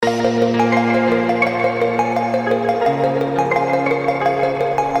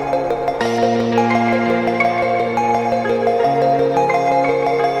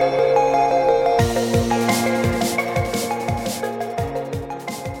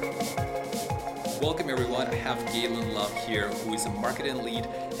Welcome everyone. I have Galen Love here, who is a marketing lead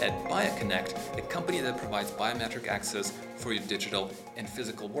at BioConnect, a company that provides biometric access for your digital and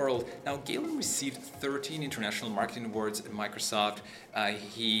physical world. Now, Galen received 13 international marketing awards at Microsoft.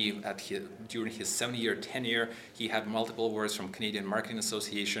 During his 7-year tenure, he had multiple awards from Canadian Marketing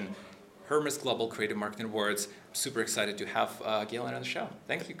Association, Hermes Global Creative Marketing Awards. I'm super excited to have Galen on the show.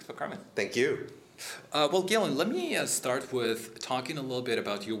 Thank you for coming. Thank you. Well, Galen, let me start with talking a little bit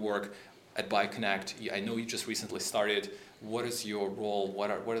about your work at BioConnect. I know you just recently started. What is your role?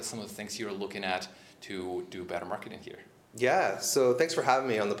 What are some of the things you're looking at to do better marketing here? Yeah, so thanks for having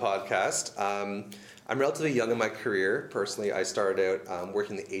me on the podcast. I'm relatively young in my career. Personally, I started out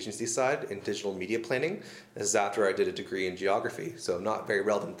working the agency side in digital media planning. This is after I did a degree in geography, so not very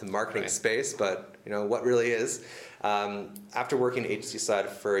relevant to the marketing space, but what really is. After working agency side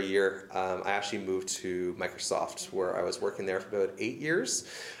for a year, I actually moved to Microsoft, where I was working there for about 8 years,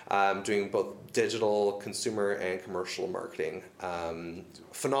 doing both digital, consumer, and commercial marketing.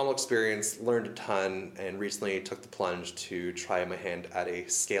 Phenomenal experience, learned a ton, and recently took the plunge to try my hand at a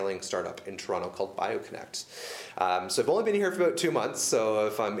scaling startup in Toronto called BioConnect. So I've only been here for about 2 months, so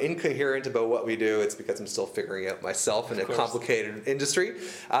if I'm incoherent about what we do, it's because I'm still figuring out myself in a complicated industry.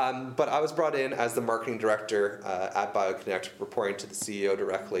 But I was brought in as the marketing director at BioConnect, reporting to the CEO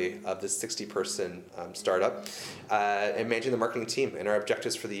directly of this 60-person startup, and managing the marketing team and our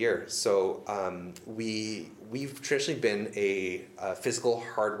objectives for the year. So we've traditionally been a physical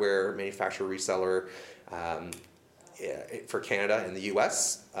hardware manufacturer reseller for Canada and the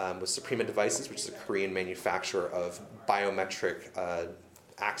US with Suprema Devices, which is a Korean manufacturer of biometric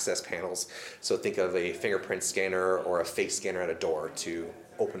access panels. So think of a fingerprint scanner or a face scanner at a door to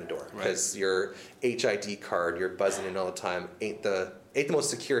open a door, because your HID card you're buzzing in all the time ain't the most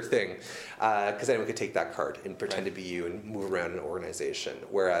secure thing, because anyone could take that card and pretend to be you and move around an organization.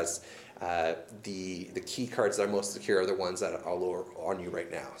 Whereas the key cards that are most secure are the ones that are all on you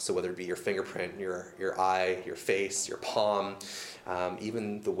right now. So whether it be your fingerprint, your eye, your face, your palm,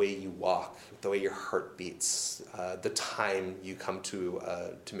 even the way you walk, the way your heart beats, the time you come to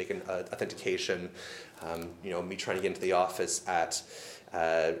make an authentication. Me trying to get into the office at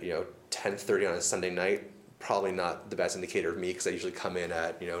 10:30 on a Sunday night, probably not the best indicator of me, because I usually come in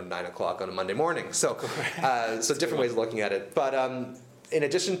at 9 o'clock on a Monday morning. So different ways of looking at it. But in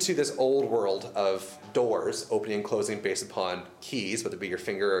addition to this old world of doors opening and closing based upon keys, whether it be your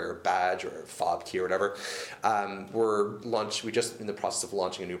finger or badge or fob key or whatever, we're just in the process of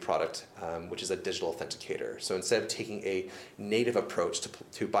launching a new product, which is a digital authenticator. So instead of taking a native approach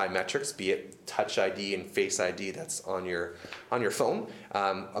to biometrics, be it Touch ID and Face ID that's on your phone,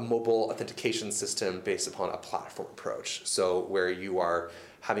 a mobile authentication system based upon a platform approach. So where you are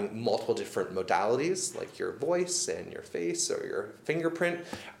having multiple different modalities, like your voice and your face or your fingerprint,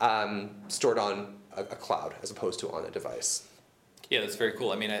 stored on a cloud as opposed to on a device. Yeah, that's very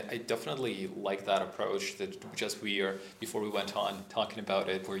cool. I mean, I definitely like that approach that before we went on talking about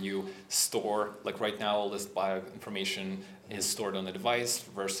it, where you store, like right now, all this bio information is stored on the device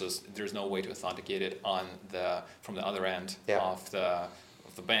versus there's no way to authenticate it from the other end of the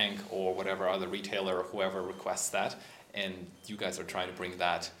bank or whatever other retailer or whoever requests that. And you guys are trying to bring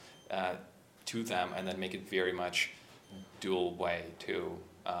that to them and then make it very much dual way to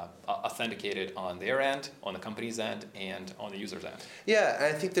authenticate it on their end, on the company's end, and on the user's end. Yeah, and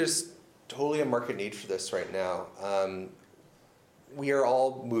I think there's totally a market need for this right now. We are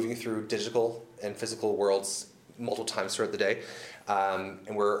all moving through digital and physical worlds multiple times throughout the day,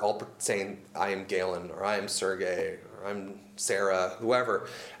 and we're all saying, I am Galen, or I am Sergey, or I'm Sarah, whoever.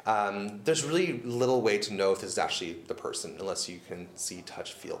 There's really little way to know if this is actually the person unless you can see,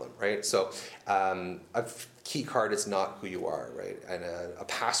 touch, feel them, right? So a key card is not who you are, right? And a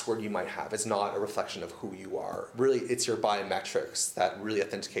password you might have is not a reflection of who you are. Really, it's your biometrics that really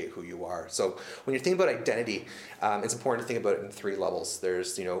authenticate who you are. So when you're thinking about identity, it's important to think about it in 3 levels.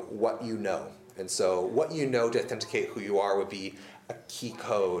 There's, what you know. And so what you know to authenticate who you are would be a key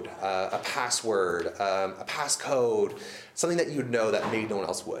code, a password, a passcode, something that you'd know that maybe no one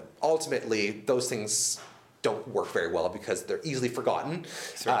else would. Ultimately, those things don't work very well because they're easily forgotten,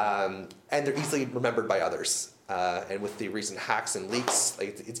 and they're easily remembered by others. And with the recent hacks and leaks,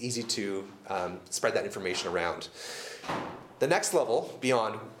 it's easy to spread that information around. The next level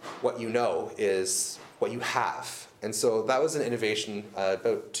beyond what you know is what you have. And so that was an innovation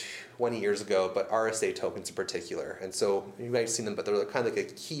about 20 years ago, but RSA tokens in particular. And so you might have seen them, but they're kind of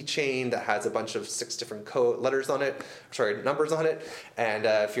like a keychain that has a bunch of 6 different numbers on it. And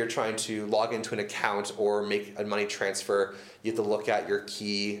if you're trying to log into an account or make a money transfer, you have to look at your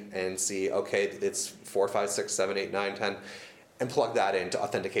key and see, okay, it's 4, 5, 6, 7, 8, 9, 10, and plug that in to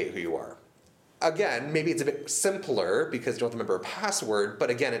authenticate who you are. again, maybe it's a bit simpler because you don't have to remember a password, but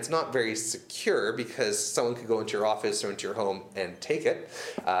again, it's not very secure because someone could go into your office or into your home and take it,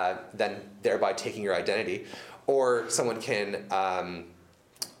 then thereby taking your identity, or someone can,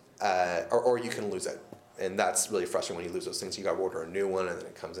 or you can lose it. And that's really frustrating when you lose those things. You got to order a new one, and then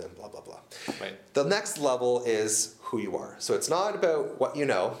it comes in, blah, blah, blah. Right. The next level is who you are. So it's not about what you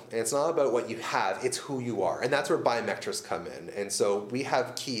know, and it's not about what you have, it's who you are. And that's where biometrics come in. And so we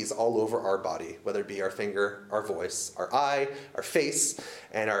have keys all over our body, whether it be our finger, our voice, our eye, our face,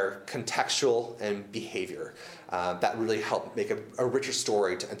 and our contextual and behavior. That really help make a richer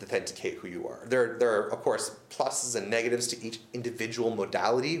story to authenticate who you are. There are, of course, pluses and negatives to each individual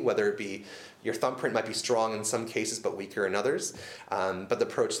modality, whether it be your thumbprint might be strong in some cases but weaker in others. But the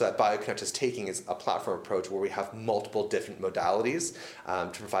approach that BioConnect is taking is a platform approach where we have multiple different modalities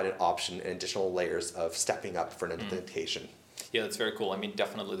to provide an option and additional layers of stepping up for an authentication. Yeah, that's very cool. I mean,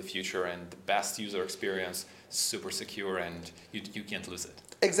 definitely the future and the best user experience, super secure, and you can't lose it.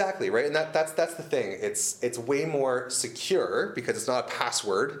 Exactly, right? And that's the thing. It's way more secure because it's not a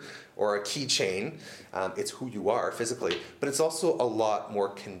password or a keychain. It's who you are physically. But it's also a lot more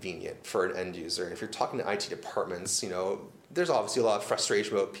convenient for an end user. If you're talking to IT departments, there's obviously a lot of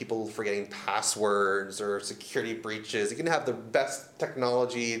frustration about people forgetting passwords or security breaches. You can have the best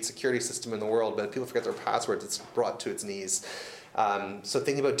technology and security system in the world, but if people forget their passwords, it's brought to its knees. So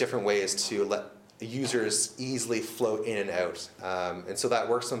thinking about different ways to let users easily flow in and out. And so that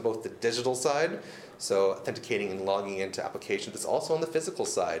works on both the digital side, so authenticating and logging into applications. It's also on the physical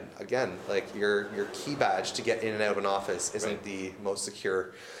side. Again, like your key badge to get in and out of an office isn't the most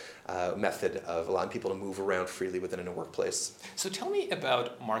secure method of allowing people to move around freely within a workplace. So tell me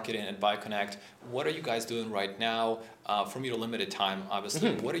about marketing at BioConnect. What are you guys doing right now? From your limited time,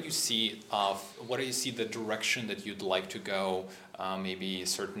 obviously, what do you see the direction that you'd like to go? Maybe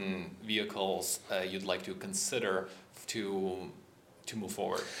certain vehicles you'd like to consider to move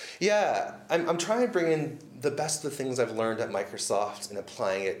forward? Yeah, I'm trying to bring in the best of the things I've learned at Microsoft and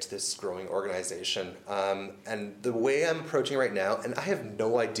applying it to this growing organization. And the way I'm approaching it right now, and I have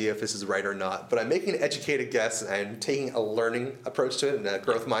no idea if this is right or not, but I'm making an educated guess and I'm taking a learning approach to it and a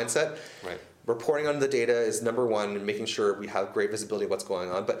growth mindset. Right. Reporting on the data is number one and making sure we have great visibility of what's going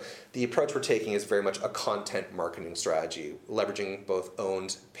on. But the approach we're taking is very much a content marketing strategy, leveraging both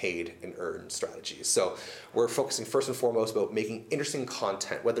owned, paid, and earned strategies. So we're focusing first and foremost about making interesting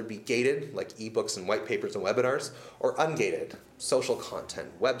content, whether it be gated, like ebooks and white papers and webinars, or ungated, social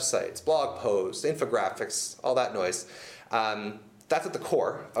content, websites, blog posts, infographics, all that noise. That's at the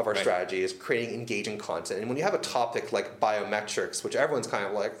core of our strategy, is creating engaging content. And when you have a topic like biometrics, which everyone's kind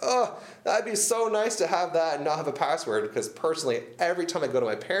of like, oh, that'd be so nice to have that and not have a password, because personally, every time I go to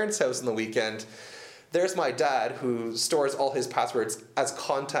my parents' house on the weekend, there's my dad who stores all his passwords as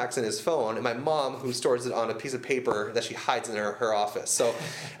contacts in his phone, and my mom who stores it on a piece of paper that she hides in her office. So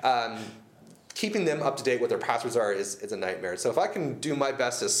keeping them up to date what their passwords are is a nightmare. So if I can do my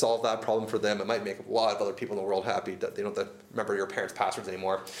best to solve that problem for them, it might make a lot of other people in the world happy that they don't have to remember your parents' passwords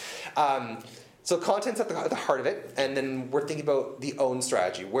anymore. So content's at the heart of it, and then we're thinking about the own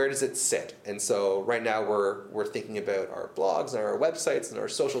strategy. Where does it sit? And so right now we're thinking about our blogs and our websites and our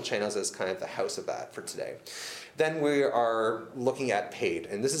social channels as kind of the house of that for today. Then we are looking at paid,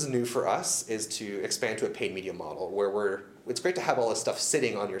 and this is new for us, is to expand to a paid media model where it's great to have all this stuff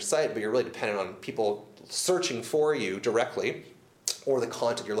sitting on your site, but you're really dependent on people searching for you directly or the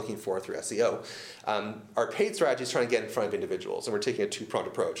content you're looking for through SEO. Our paid strategy is trying to get in front of individuals, and we're taking a two-pronged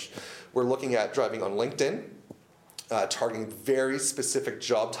approach. We're looking at driving on LinkedIn, targeting very specific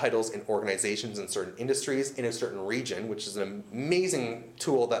job titles in organizations in certain industries in a certain region, which is an amazing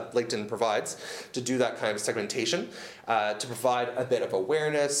tool that LinkedIn provides to do that kind of segmentation, to provide a bit of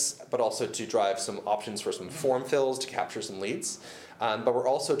awareness, but also to drive some options for some form fills to capture some leads. But we're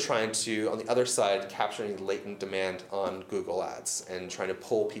also trying to, on the other side, capture any latent demand on Google Ads and trying to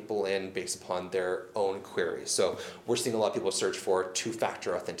pull people in based upon their own queries. So we're seeing a lot of people search for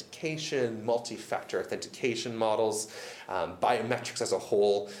two-factor authentication, multi-factor authentication models, biometrics as a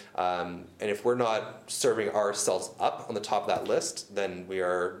whole. And if we're not serving ourselves up on the top of that list, then we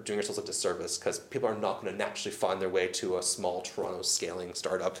are doing ourselves a disservice, because people are not going to naturally find their way to a small Toronto scaling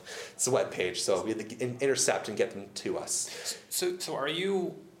startup. It's a web page, so we have to intercept and get them to us. So are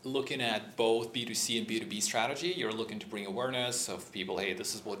you looking at both B2C and B2B strategy? You're looking to bring awareness of people, hey,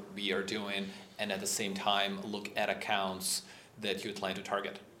 this is what we are doing, and at the same time look at accounts that you'd plan to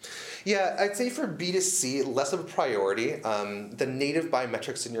target? Yeah, I'd say for B2C, less of a priority. The native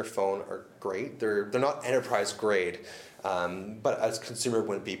biometrics in your phone are great. They're not enterprise grade, but as a consumer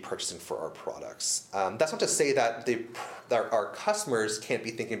wouldn't be purchasing for our products. That's not to say that our customers can't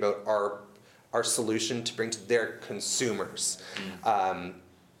be thinking about our our solution to bring to their consumers.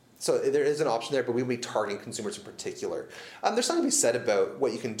 So there is an option there, but we will be targeting consumers in particular. There's something to be said about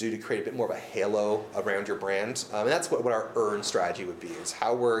what you can do to create a bit more of a halo around your brand. And that's what our earn strategy would be, is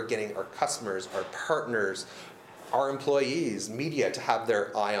how we're getting our customers, our partners, our employees, media to have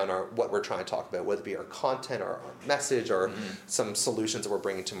their eye on what we're trying to talk about, whether it be our content or our message or some solutions that we're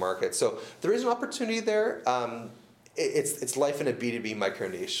bringing to market. So there is an opportunity there. It's life in a B2B micro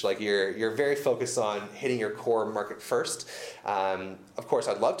niche. Like you're very focused on hitting your core market first. Of course,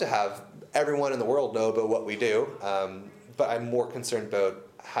 I'd love to have everyone in the world know about what we do, but I'm more concerned about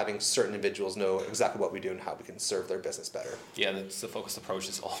having certain individuals know exactly what we do and how we can serve their business better. Yeah, the focused approach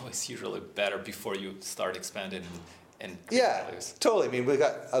is always usually better before you start expanding and yeah, values. Totally. I mean, we've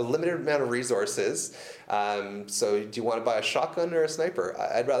got a limited amount of resources. So do you want to buy a shotgun or a sniper?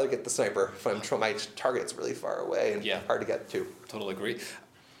 I'd rather get the sniper if my target's really far away and hard to get to. Totally agree.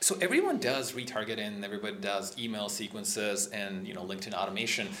 So everyone does retargeting, everybody does email sequences and LinkedIn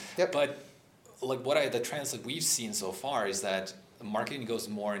automation. Yep. But like the trends that we've seen so far is that marketing goes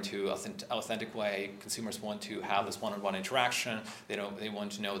more into authentic way. Consumers want to have this one-on-one interaction. They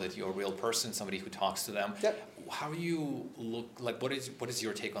want to know that you're a real person, somebody who talks to them. Yep. How do you look like? What is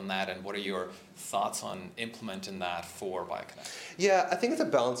your take on that, and what are your thoughts on implementing that for BioConnect? Yeah, I think it's a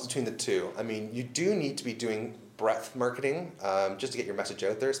balance between the two. I mean, you do need to be doing breadth marketing just to get your message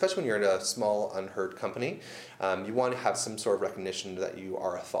out there, especially when you're in a small, unheard company. You want to have some sort of recognition that you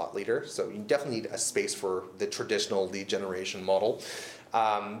are a thought leader. So you definitely need a space for the traditional lead generation model.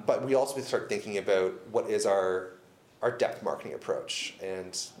 But we also start thinking about what is our depth marketing approach.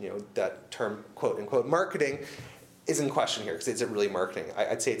 And that term, quote unquote, marketing is in question here, because is it really marketing?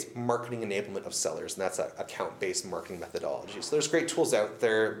 I'd say it's marketing enablement of sellers, and that's an account-based marketing methodology. So there's great tools out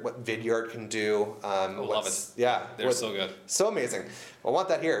there, what Vidyard can do. Love it. Yeah. They're so good. So amazing. I want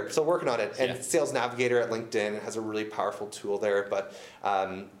that here. Still working on it. And Sales Navigator at LinkedIn has a really powerful tool there. But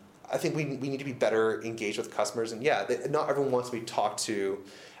I think we need to be better engaged with customers. And not everyone wants to be talked to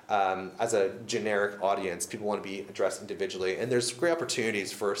as a generic audience. People want to be addressed individually. And there's great opportunities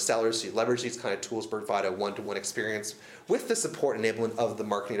for sellers to leverage these kind of tools to provide a one-to-one experience with the support enablement of the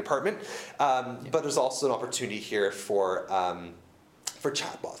marketing department. But there's also an opportunity here for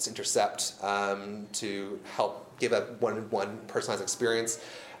chatbots, Intercept, to help give a one-to-one personalized experience.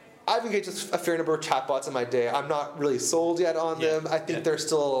 I've engaged with a fair number of chatbots in my day. I'm not really sold yet on them. I think they're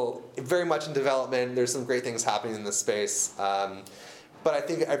still very much in development. There's some great things happening in this space. But I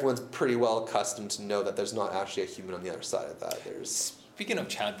think everyone's pretty well accustomed to know that there's not actually a human on the other side of that. Speaking of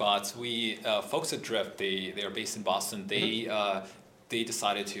chatbots, we folks at Drift, they are based in Boston. They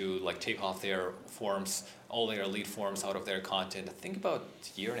decided to take off their forms, all their lead forms out of their content. I think about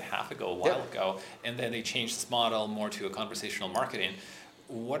a year and a half ago, a while ago, and then they changed this model more to a conversational marketing.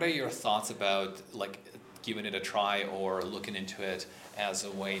 What are your thoughts about giving it a try or looking into it as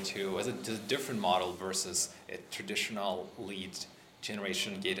a different model versus a traditional lead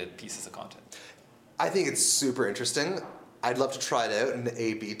generation gated pieces of content? I think it's super interesting. I'd love to try it out in the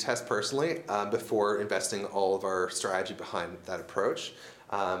A/B test personally before investing all of our strategy behind that approach.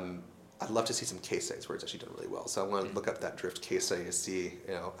 I'd love to see some case studies where it's actually done really well. So I want to look up that Drift case study to see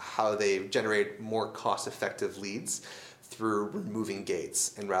how they generate more cost-effective leads through removing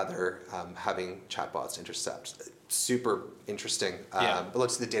gates and rather having chatbots intercept. Super interesting. But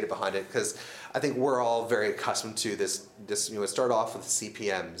let's see the data behind it, because I think we're all very accustomed to this. It started off with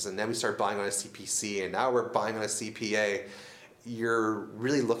CPMs, and then we started buying on a CPC, and now we're buying on a CPA. You're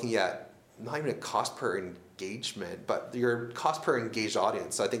really looking at not even a cost per engagement, but your cost per engaged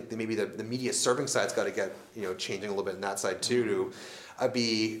audience. So I think maybe the media serving side's got to get changing a little bit in that side too, to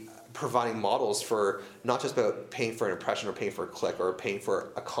be providing models for not just about paying for an impression or paying for a click or paying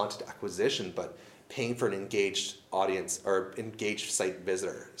for a content acquisition, but paying for an engaged audience or engaged site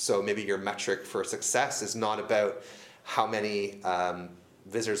visitor. So maybe your metric for success is not about how many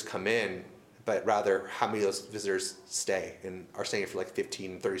visitors come in, but rather how many of those visitors stay and are staying for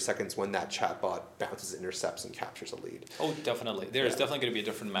 15, 30 seconds when that chatbot bounces, intercepts, and captures a lead. Oh, definitely. There's definitely going to be a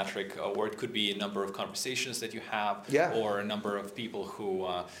different metric, or it could be a number of conversations that you have, or a number of people who,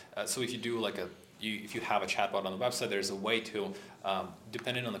 so if you do if you have a chatbot on the website, there's a way to,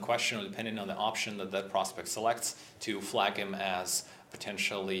 depending on the question or depending on the option that prospect selects, to flag him as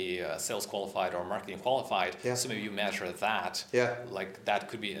potentially sales qualified or marketing qualified. So maybe you measure that. That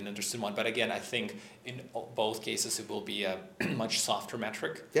could be an interesting one. But again, I think in both cases it will be a much softer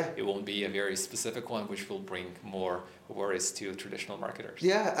metric. It won't be a very specific one, which will bring more worries to traditional marketers.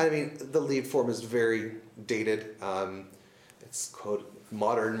 I mean, the lead form is very dated. It's quote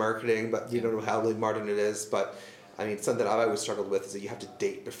modern marketing, but you don't know how really modern it is. But I mean, something I've always struggled with is that you have to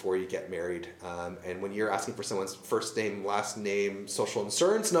date before you get married. And when you're asking for someone's first name, last name, social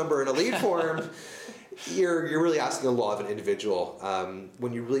insurance number in a lead form, you're really asking a lot of an individual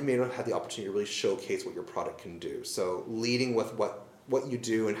when you really may not have the opportunity to really showcase what your product can do. So leading with what you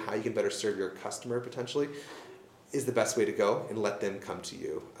do and how you can better serve your customer potentially is the best way to go, and let them come to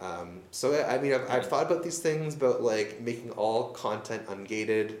you. So I mean, I've thought about these things, about like making all content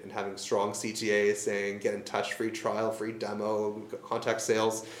ungated and having strong CTAs saying get in touch, free trial, free demo, contact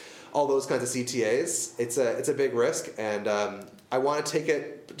sales, all those kinds of CTAs. It's a big risk, and I want to take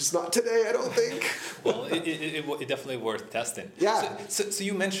it, but just not today, I don't think. Well, it definitely worth testing. Yeah. So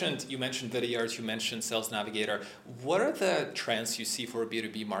you mentioned Vidyard, you mentioned Sales Navigator. What are the trends you see for a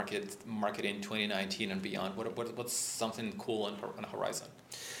B2B market in 2019 and beyond? What's something cool on the horizon?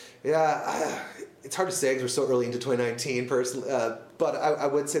 Yeah, it's hard to say because we're so early into 2019, personally. But I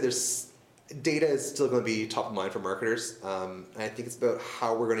would say data is still going to be top of mind for marketers. And I think it's about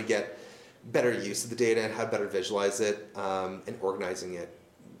how we're going to get better use of the data and how to better visualize it and organizing it.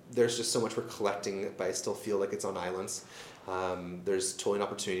 There's just so much we're collecting, but I still feel like it's on islands. There's totally an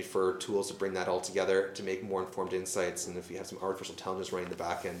opportunity for tools to bring that all together to make more informed insights, and if you have some artificial intelligence running in the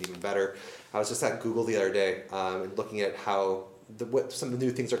back end, even better. I was just at Google the other day and looking at how what some of the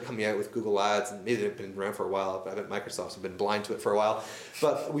new things are coming out with Google Ads, and maybe they've been around for a while, but I bet Microsoft's been blind to it for a while.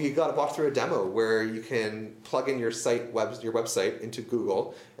 But we got to walk through a demo where you can plug in your website into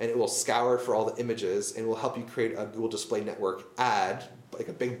Google, and it will scour for all the images, and it will help you create a Google Display Network ad, like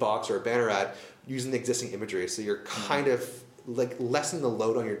a big box or a banner ad, using the existing imagery. So you're kind of like lessening the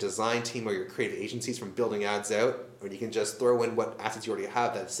load on your design team or your creative agencies from building ads out, when you can just throw in what assets you already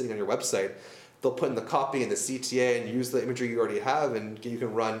have that's sitting on your website. They'll put in the copy and the CTA and use the imagery you already have, and you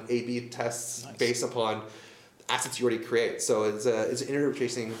can run A/B tests based upon assets you already create. So it's an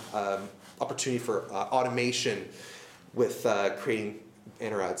interfacing opportunity for automation with creating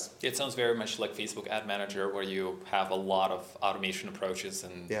banner ads. It sounds very much like Facebook Ad Manager, where you have a lot of automation approaches,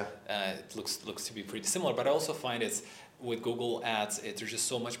 and it looks to be pretty similar. But I also find with Google Ads, there's just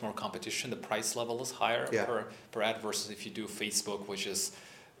so much more competition. The price level is higher per ad versus if you do Facebook, which is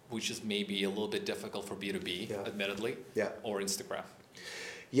maybe a little bit difficult for B2B, admittedly, or Instagram.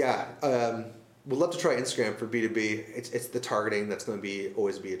 Yeah, we'd love to try Instagram for B2B. It's the targeting that's going to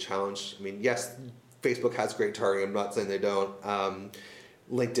always be a challenge. I mean, yes, Facebook has great targeting. I'm not saying they don't.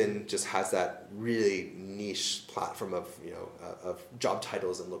 LinkedIn just has that really niche platform of job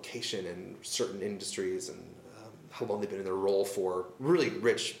titles and location and certain industries and how long they've been in their role for, really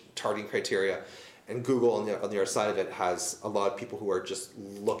rich targeting criteria. And Google on the other side of it has a lot of people who are just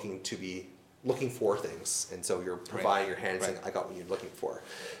looking for things, and so you're providing your hand and saying, I got what you're looking for.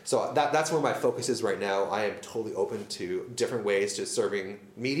 So that's where my focus is right now. I am totally open to different ways to serving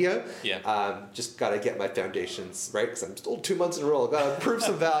media. Just got to get my foundations right, because I'm still 2 months in a row. I've got to prove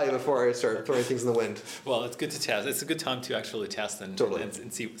some value before I start throwing things in the wind. Well, it's good to test. It's a good time to actually test and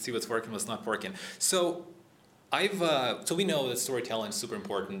see what's working, what's not working. So so we know that storytelling is super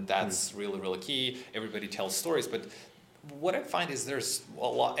important. That's really, really key. Everybody tells stories, but what I find is there's a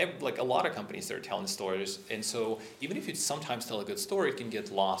lot of companies that are telling stories, and so even if you sometimes tell a good story, it can get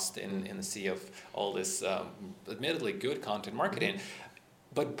lost in the sea of all this admittedly good content marketing.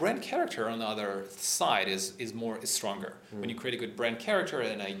 But brand character on the other side is stronger. When you create a good brand character,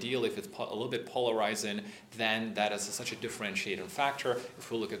 and ideally if it's a little bit polarizing, then that is such a differentiating factor.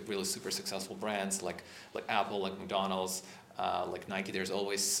 If we look at really super successful brands like Apple, like McDonald's, like Nike, there's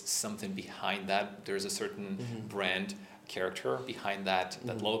always something behind that. There's a certain brand character behind that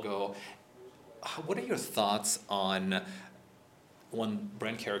logo. What are your thoughts on one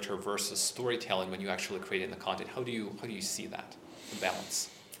brand character versus storytelling when you actually create the content? How do you see that? Balance?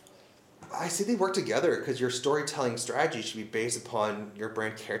 I see they work together, because your storytelling strategy should be based upon your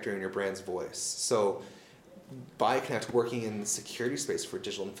brand character and your brand's voice. So BioConnect, working in the security space for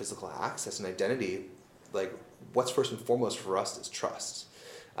digital and physical access and identity, like what's first and foremost for us is trust.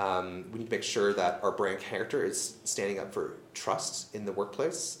 We need to make sure that our brand character is standing up for trust in the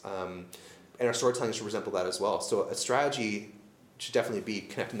workplace, and our storytelling should resemble that as well. So a strategy should definitely be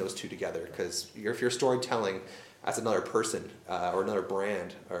connecting those two together, because if you're storytelling as another person or another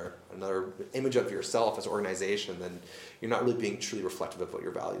brand or another image of yourself as an organization, then you're not really being truly reflective of what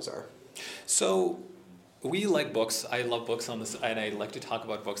your values are. So we like books. I love books on this, and I like to talk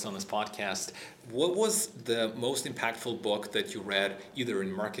about books on this podcast. What was the most impactful book that you read, either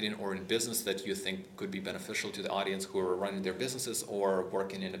in marketing or in business, that you think could be beneficial to the audience who are running their businesses or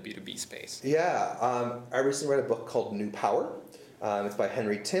working in a B2B space? Yeah, I recently read a book called New Power. It's by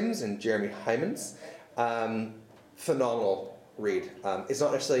Henry Timms and Jeremy Hymans. Phenomenal read. It's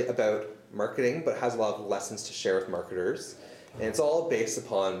not necessarily about marketing, but has a lot of lessons to share with marketers. And it's all based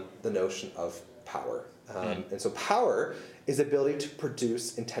upon the notion of power. And so power is the ability to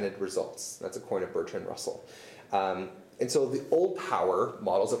produce intended results. That's according to Bertrand Russell. And so the old power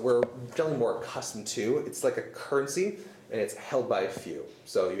models that we're generally more accustomed to, it's like a currency and it's held by a few.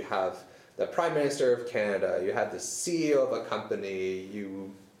 So you have the Prime Minister of Canada, you have the CEO of a company,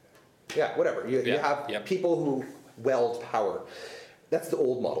 you have people who wield power. That's the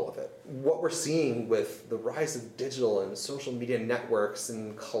old model of it. What we're seeing with the rise of digital and social media networks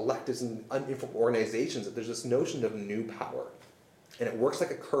and collectives and uninformed organizations, that there's this notion of new power. And it works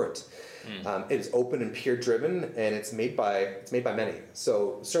like a current. It is open and peer-driven, and it's made by many.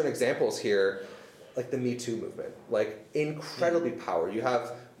 So certain examples here, like the Me Too movement, like incredibly power. You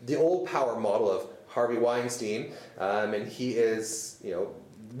have the old power model of Harvey Weinstein, and he is,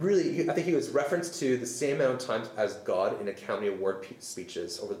 really, I think he was referenced to the same amount of times as God in Academy Award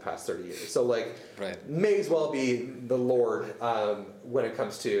speeches over the past 30 years. So, may as well be the Lord when it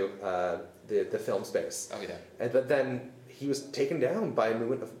comes to the film space. Oh, yeah. But then he was taken down by a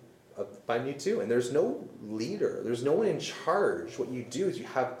movement by Me Too, and there's no leader, there's no one in charge. What you do is you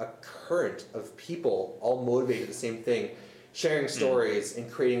have a current of people all motivated the same thing, sharing stories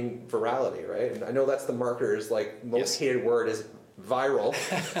and creating virality, right? And I know that's the marketer's most hated word is viral,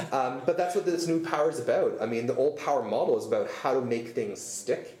 but that's what this new power is about. I mean, the old power model is about how to make things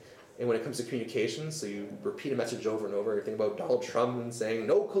stick. And when it comes to communications, so you repeat a message over and over. You think about Donald Trump and saying,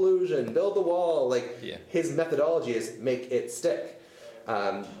 no collusion, build the wall. His methodology is make it stick.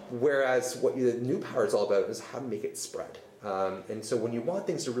 Whereas what the new power is all about is how to make it spread. And so when you want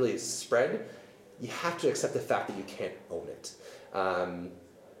things to really spread, you have to accept the fact that you can't own it.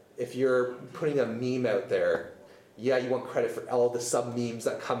 If you're putting a meme out there, you want credit for all the sub-memes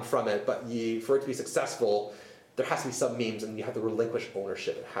that come from it, but for it to be successful, there has to be sub-memes and you have to relinquish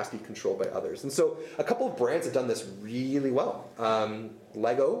ownership. It has to be controlled by others. And so a couple of brands have done this really well.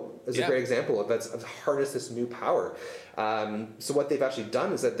 Lego is a great example of harnessed this new power. So what they've actually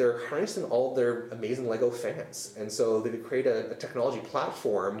done is that they're harnessing all of their amazing Lego fans. And so they've created a technology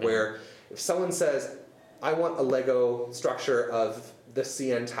platform where if someone says, I want a Lego structure of the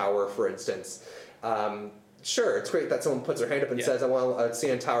CN Tower, for instance, sure, it's great that someone puts their hand up and says, I want a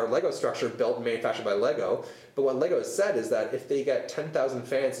CN Tower Lego structure built and manufactured by Lego. But what Lego has said is that if they get 10,000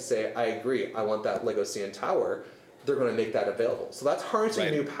 fans to say, I agree, I want that Lego CN Tower, they're going to make that available. So that's harnessing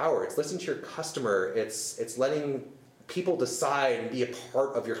new power. It's listening to your customer. It's letting people decide and be a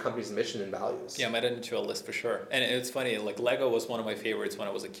part of your company's mission and values. Yeah, I'm adding it to a list for sure. And it's funny, Lego was one of my favorites when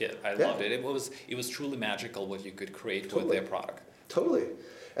I was a kid. I loved it. It was truly magical what you could create with their product. Totally.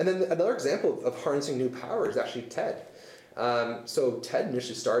 And then another example of harnessing new power is actually TED. So TED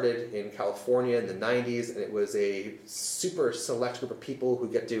initially started in California in the 90s, and it was a super select group of people who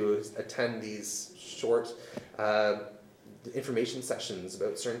get to attend these short information sessions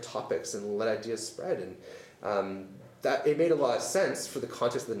about certain topics and let ideas spread. And that it made a lot of sense for the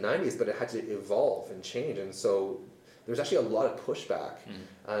context of the 90s, but it had to evolve and change. And so there's actually a lot of pushback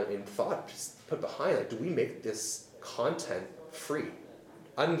and thought put behind, do we make this content free?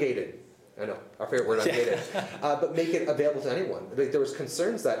 Ungated, I know, our favorite word, ungated, but make it available to anyone. There was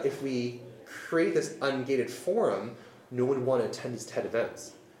concerns that if we create this ungated forum, no one would want to attend these TED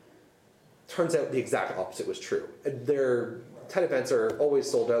events. Turns out the exact opposite was true. Their TED events are always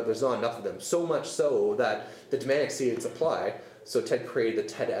sold out, there's not enough of them, so much so that the demand exceeded supply, so TED created the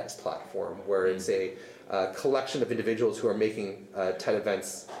TEDx platform, where it's a collection of individuals who are making TED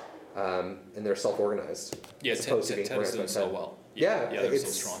events, and they're self-organized. Yeah, TED is doing so well. Yeah, they're it's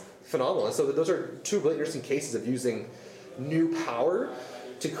so strong. Phenomenal. And so those are two really interesting cases of using new power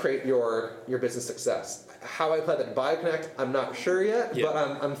to create your business success. How I apply that to BioConnect, I'm not sure yet, but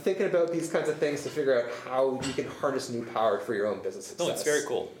I'm thinking about these kinds of things to figure out how you can harness new power for your own business success. No, it's very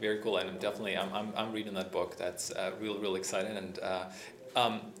cool, and I'm reading that book. That's real exciting. And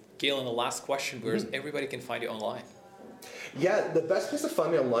Galen, the last question: where everybody can find you online? Yeah, the best place to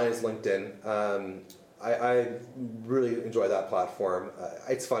find me online is LinkedIn. I really enjoy that platform.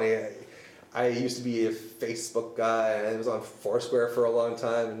 It's funny, I used to be a Facebook guy, and I was on Foursquare for a long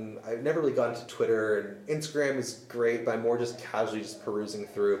time, and I've never really gotten to Twitter, and Instagram is great, but I'm more just casually just perusing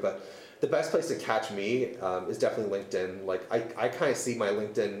through. But the best place to catch me is definitely LinkedIn. I kind of see my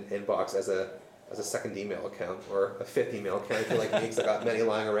LinkedIn inbox as a second email account, or a fifth email account, if you like me, because I got many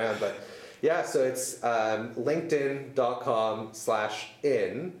lying around. But yeah, so it's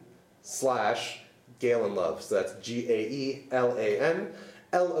linkedin.com/in/Galen Love. So that's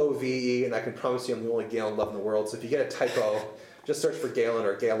GAELANLOVE, and I can promise you I'm the only Galen Love in the world. So if you get a typo, Just search for Galen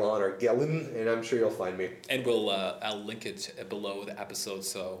or Galen or Galen, and I'm sure you'll find me. And I'll link it below the episode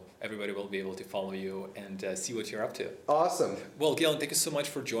so everybody will be able to follow you and see what you're up to. Awesome. Well, Galen, thank you so much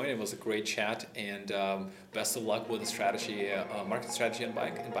for joining. It was a great chat, and best of luck with the strategy, market strategy in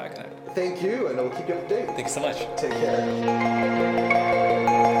BioConnect. Thank you, and I'll keep you up to date. Thanks so much. Take care.